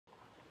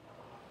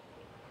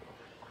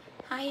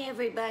Hi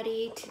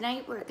everybody,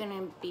 tonight we're going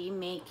to be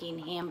making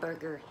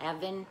hamburger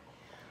heaven.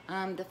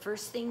 The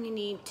first thing you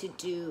need to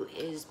do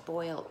is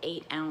boil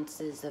 8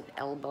 ounces of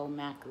elbow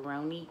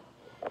macaroni.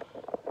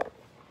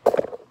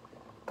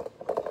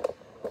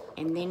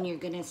 And then you're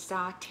going to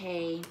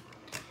saute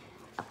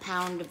a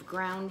pound of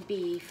ground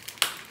beef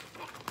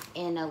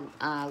and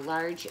a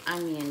large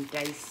onion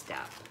diced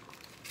up.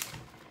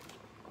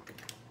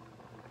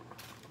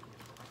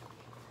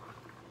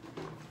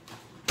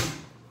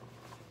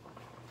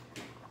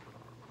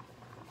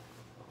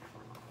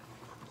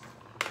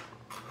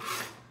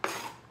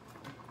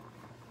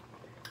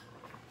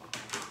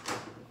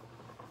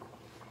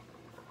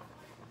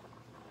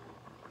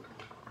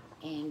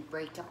 And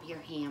break up your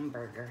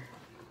hamburger.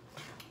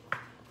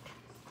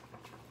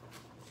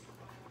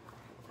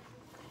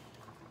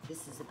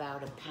 This is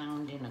about 1.25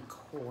 pounds.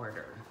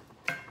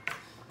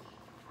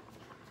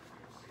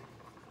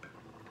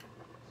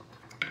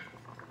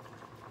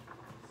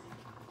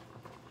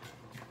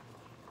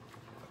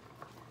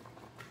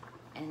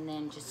 And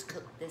then just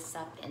cook this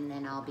up and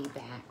then I'll be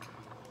back.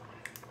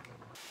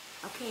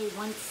 Okay,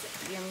 once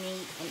your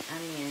meat and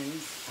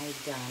onions are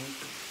done,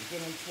 you're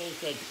gonna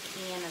take a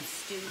can of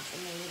stewed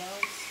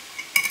tomatoes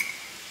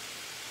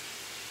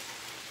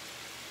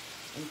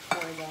and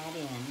pour that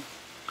in.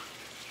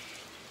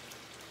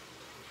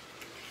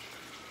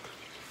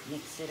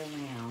 Mix it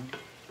around.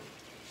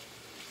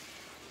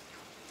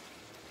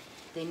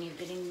 Then you're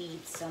gonna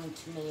need some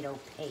tomato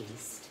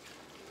paste.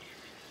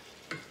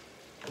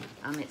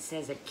 It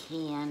says a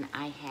can.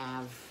 I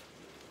have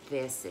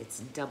this, it's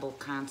double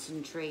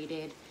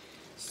concentrated.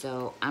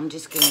 So I'm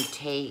just gonna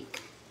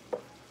take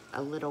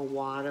a little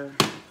water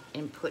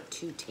and put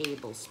 2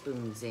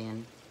 tablespoons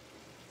in.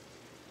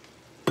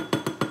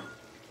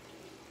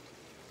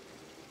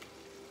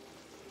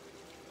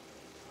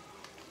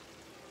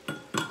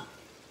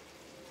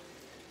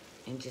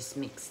 And just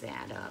mix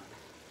that up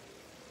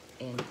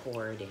and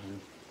pour it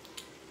in.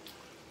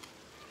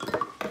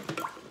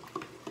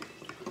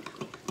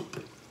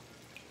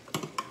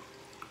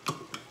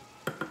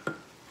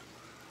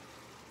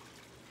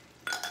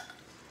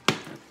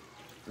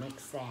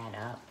 Mix that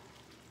up.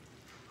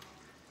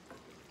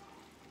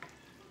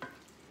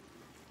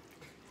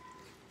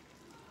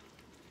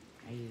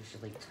 I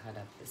usually cut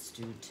up the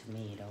stewed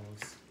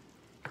tomatoes.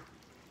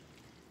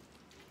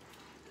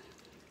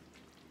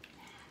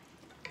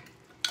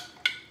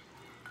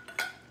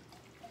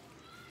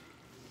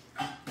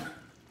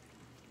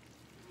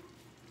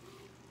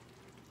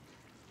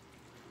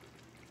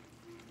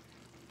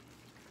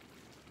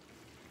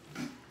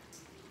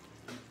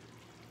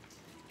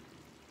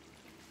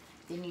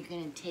 Then you're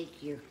going to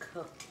take your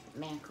cooked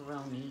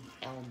macaroni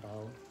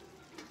elbow.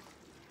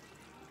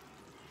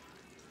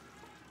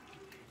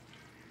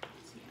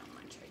 See how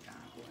much I got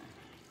here.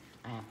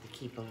 I have to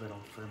keep a little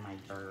for my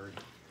bird.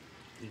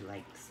 He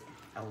likes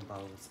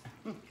elbows.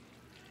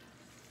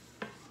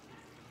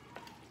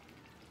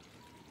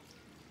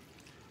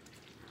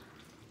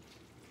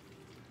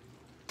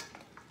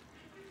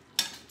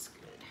 That's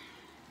good.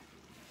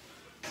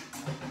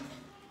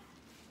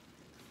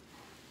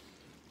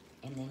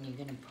 And then you're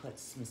gonna put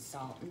some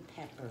salt and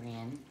pepper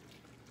in.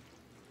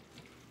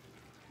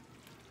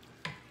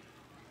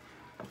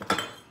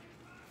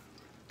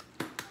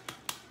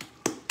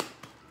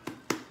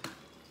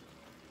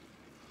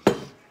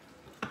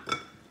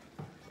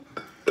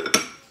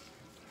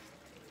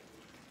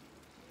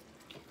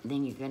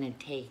 Then you're gonna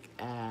take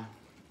a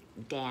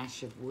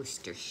dash of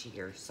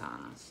Worcestershire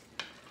sauce.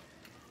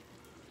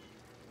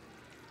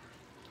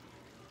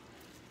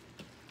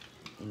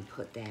 And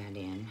put that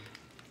in.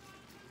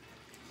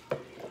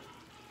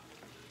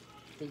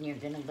 Then you're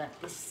gonna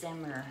let this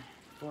simmer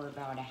for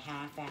about a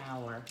half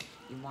hour.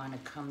 You wanna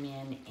come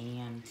in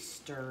and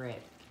stir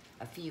it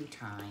a few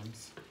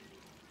times.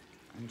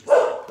 I'm just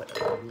gonna put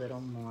a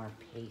little more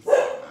paste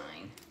in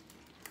mine.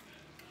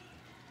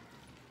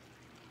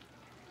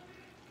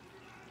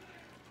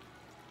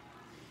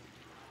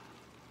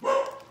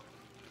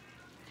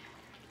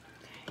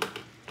 Okay.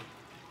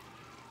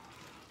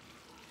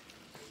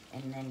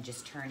 And then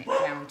just turn it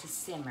down to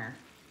simmer.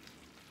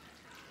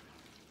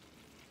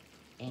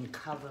 And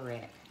cover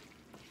it.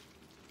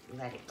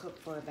 Let it cook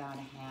for about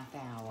a half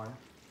hour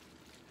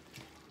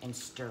and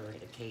stir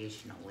it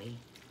occasionally.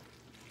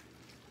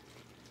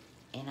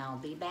 And I'll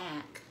be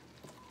back.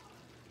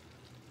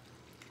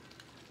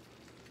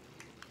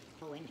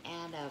 Oh, and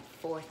add a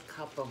 1/4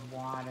 cup of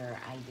water.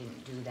 I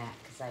didn't do that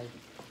because I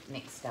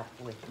mixed up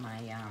with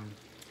my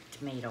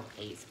tomato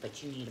paste,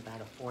 but you need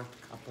about a 1/4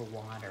 cup of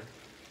water.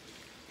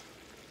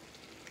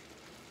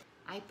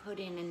 I put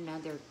in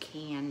another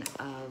can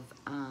of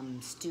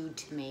stewed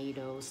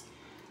tomatoes.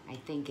 I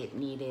think it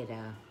needed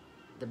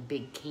the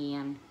big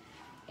can,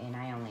 and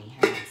I only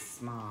had a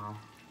small,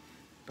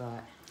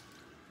 but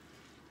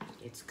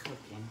it's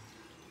cooking.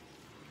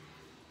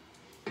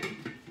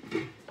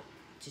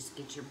 Just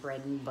get your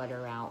bread and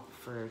butter out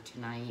for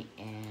tonight,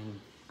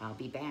 and I'll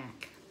be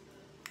back.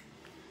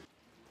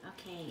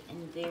 Okay,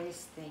 and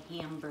there's the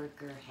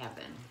hamburger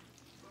heaven.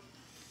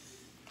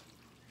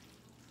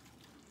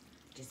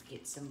 Just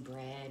get some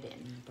bread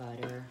and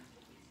butter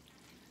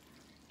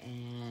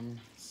and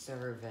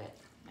serve it.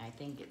 I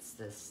think it's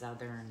the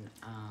southern,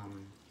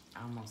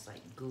 almost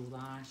like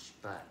goulash,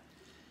 but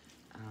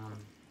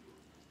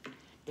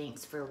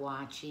thanks for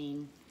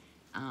watching.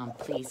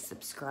 Please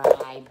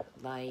subscribe,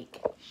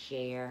 like,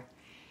 share,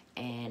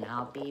 and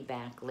I'll be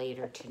back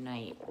later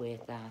tonight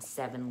with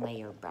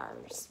 7-layer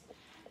bars.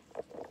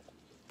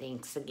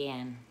 Thanks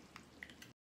again.